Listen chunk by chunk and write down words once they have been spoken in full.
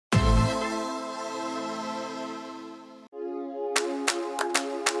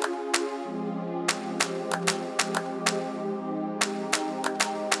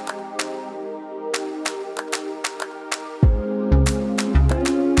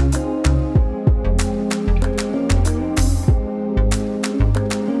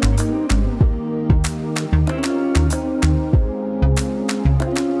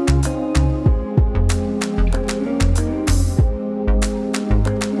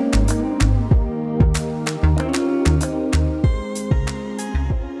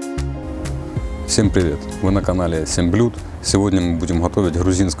Всем привет! Вы на канале 7 блюд. Сегодня мы будем готовить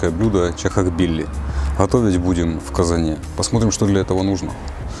грузинское блюдо чахохбили. Готовить будем в казане. Посмотрим, что для этого нужно.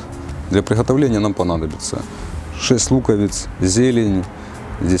 Для приготовления нам понадобится 6 луковиц, зелень,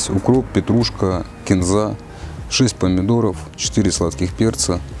 здесь укроп, петрушка, кинза, 6 помидоров, 4 сладких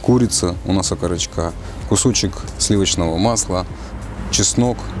перца, курица, у нас окорочка, кусочек сливочного масла,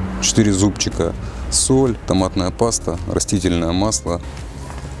 чеснок, 4 зубчика, соль, томатная паста, растительное масло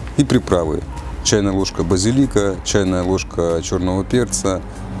и приправы. Чайная ложка базилика, чайная ложка черного перца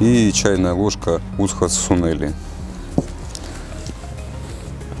и чайная ложка устха сунели.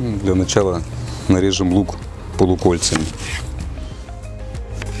 Для начала нарежем лук полукольцами.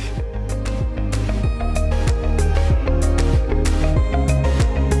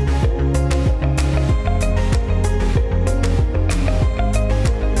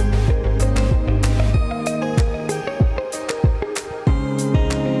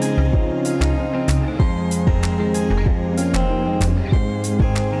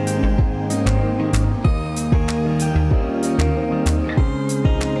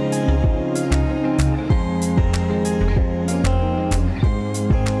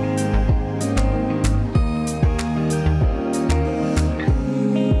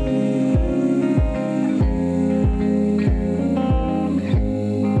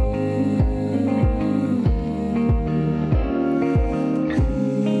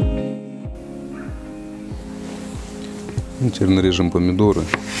 Теперь нарежем помидоры.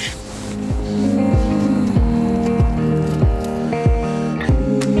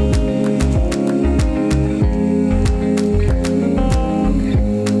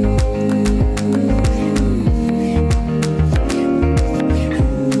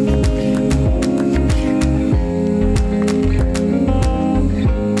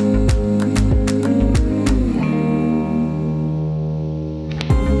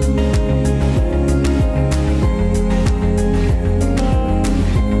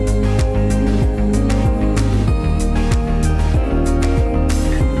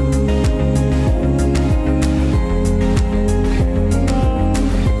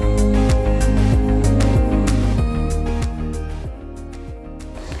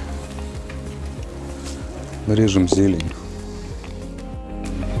 Нарежем зелень.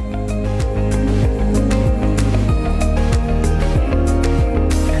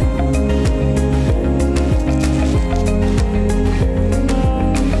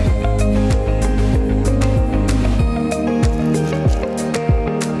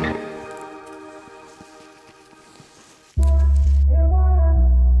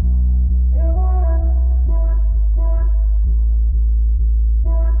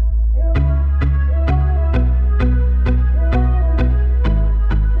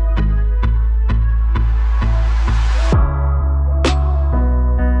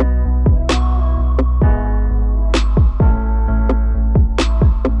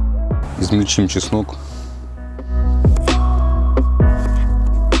 Измельчим чеснок.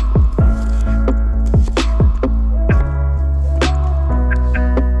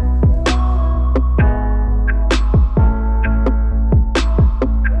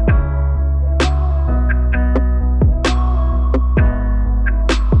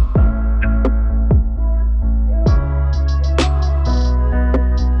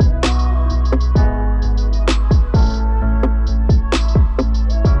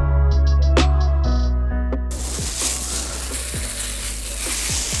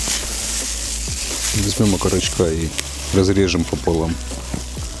 Возьмем окорочка и разрежем пополам.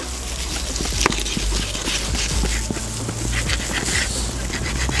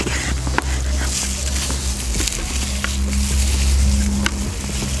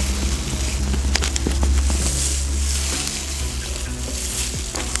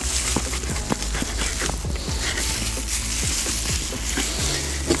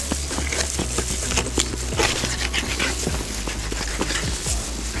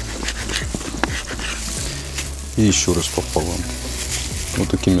 И еще раз пополам. Вот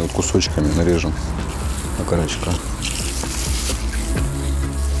такими вот кусочками нарежем окорочка.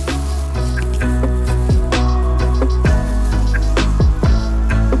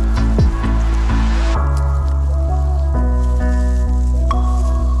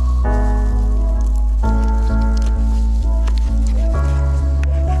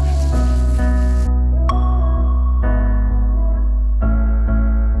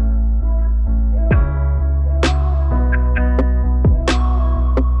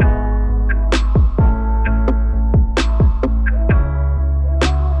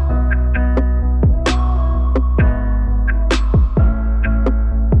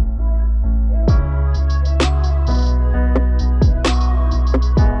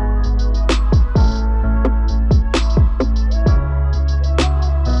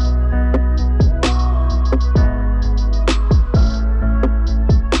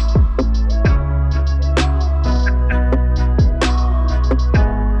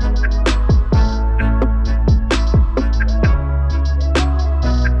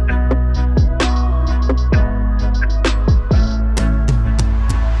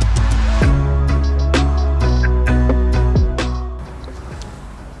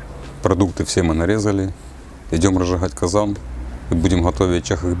 Продукты все мы нарезали. Идем разжигать казан и будем готовить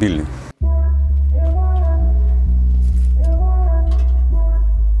чахохбили.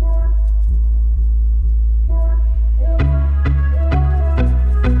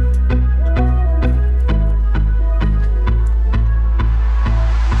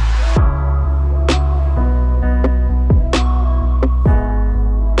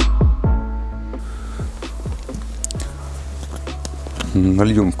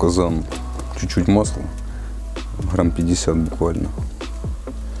 Нальем в казан чуть-чуть масла, грамм 50 буквально.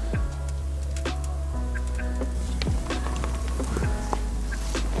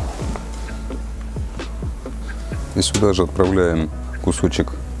 И сюда же отправляем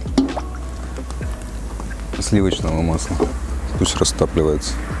кусочек сливочного масла, пусть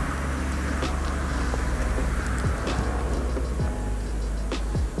растапливается.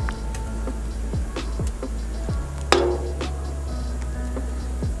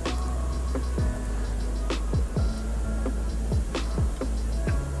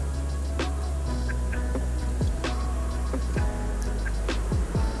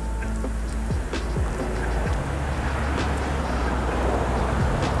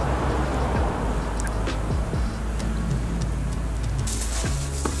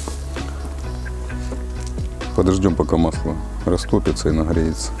 Подождем, пока масло растопится и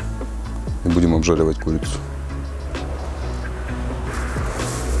нагреется. И будем обжаривать курицу.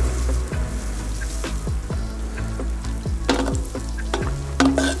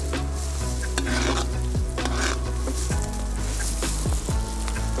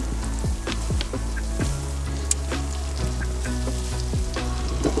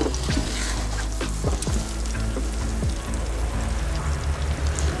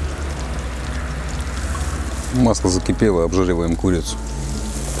 Масло закипело, обжариваем курицу.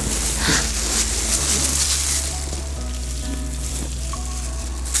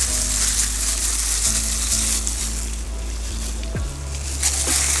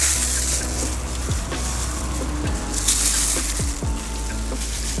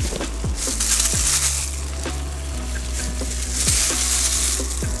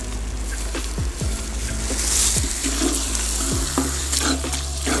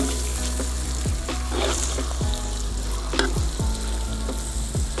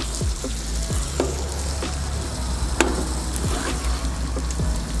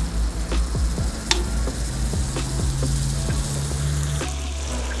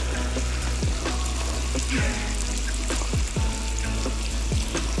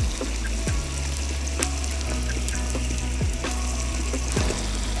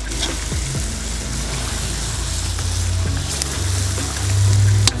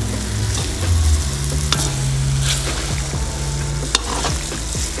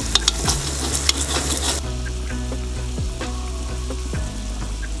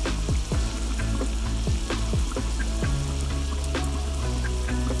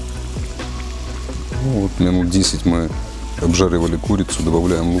 Ну, вот минут 10 мы обжаривали курицу,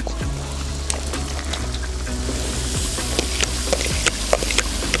 добавляем лук.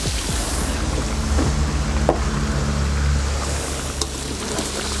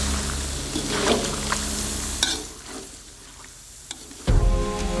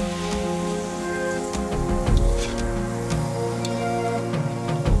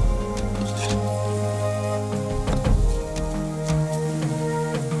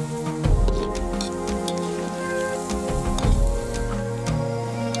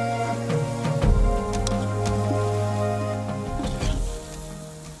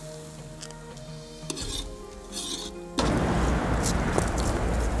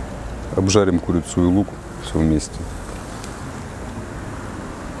 Обжарим курицу и лук все вместе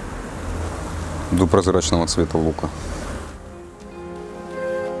до прозрачного цвета лука.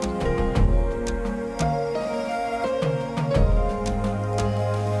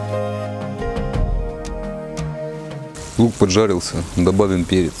 Лук поджарился, добавим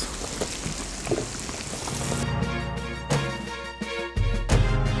перец.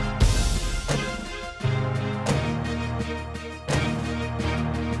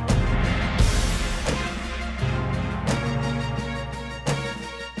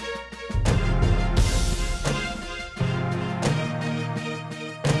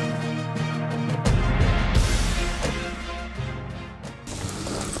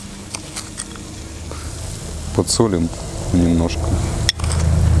 Подсолим немножко.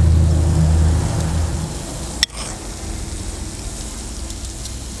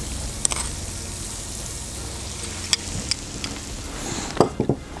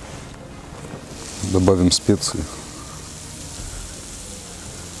 Добавим специи.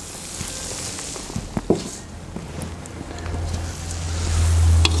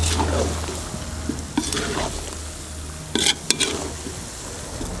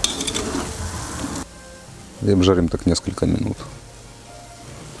 И обжарим так несколько минут.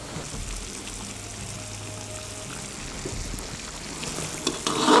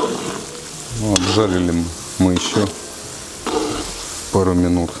 Ну, обжарили мы еще пару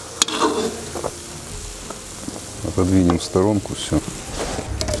минут. Отодвинем в сторонку все.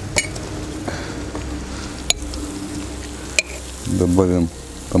 Добавим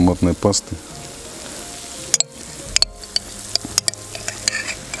томатной пасты.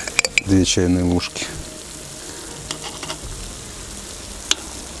 2 чайные ложки.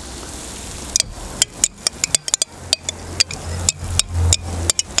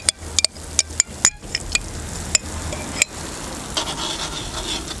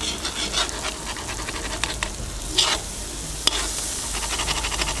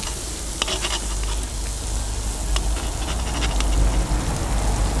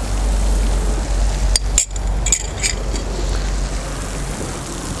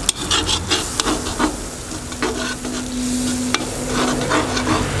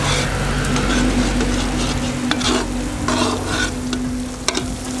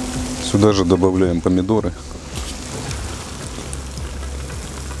 Сюда же добавляем помидоры.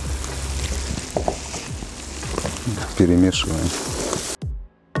 Перемешиваем.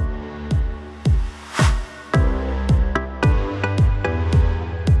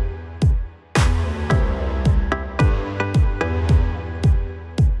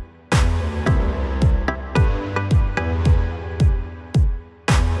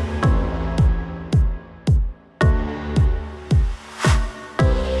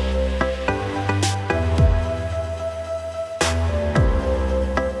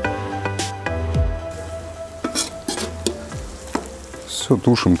 Все,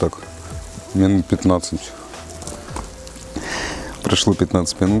 тушим так минут 15. Прошло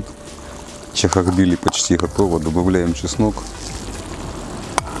 15 минут. Чахохбили почти готово. Добавляем чеснок.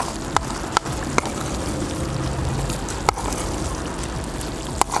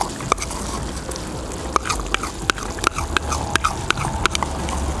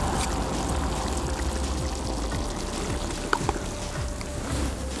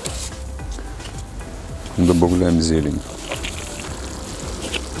 Добавляем зелень.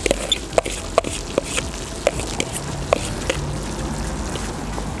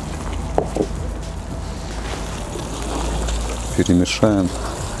 Перемешаем.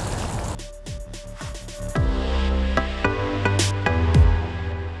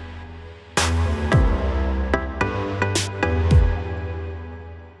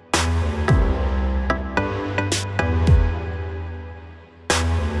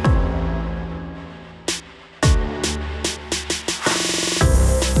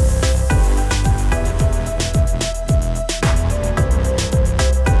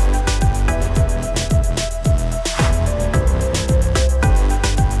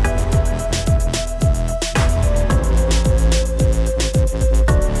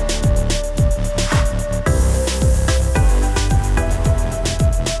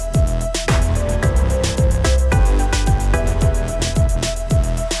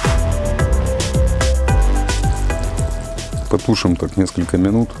 Потушим так несколько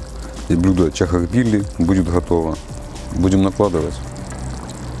минут, и блюдо чахохбили будет готово. Будем накладывать.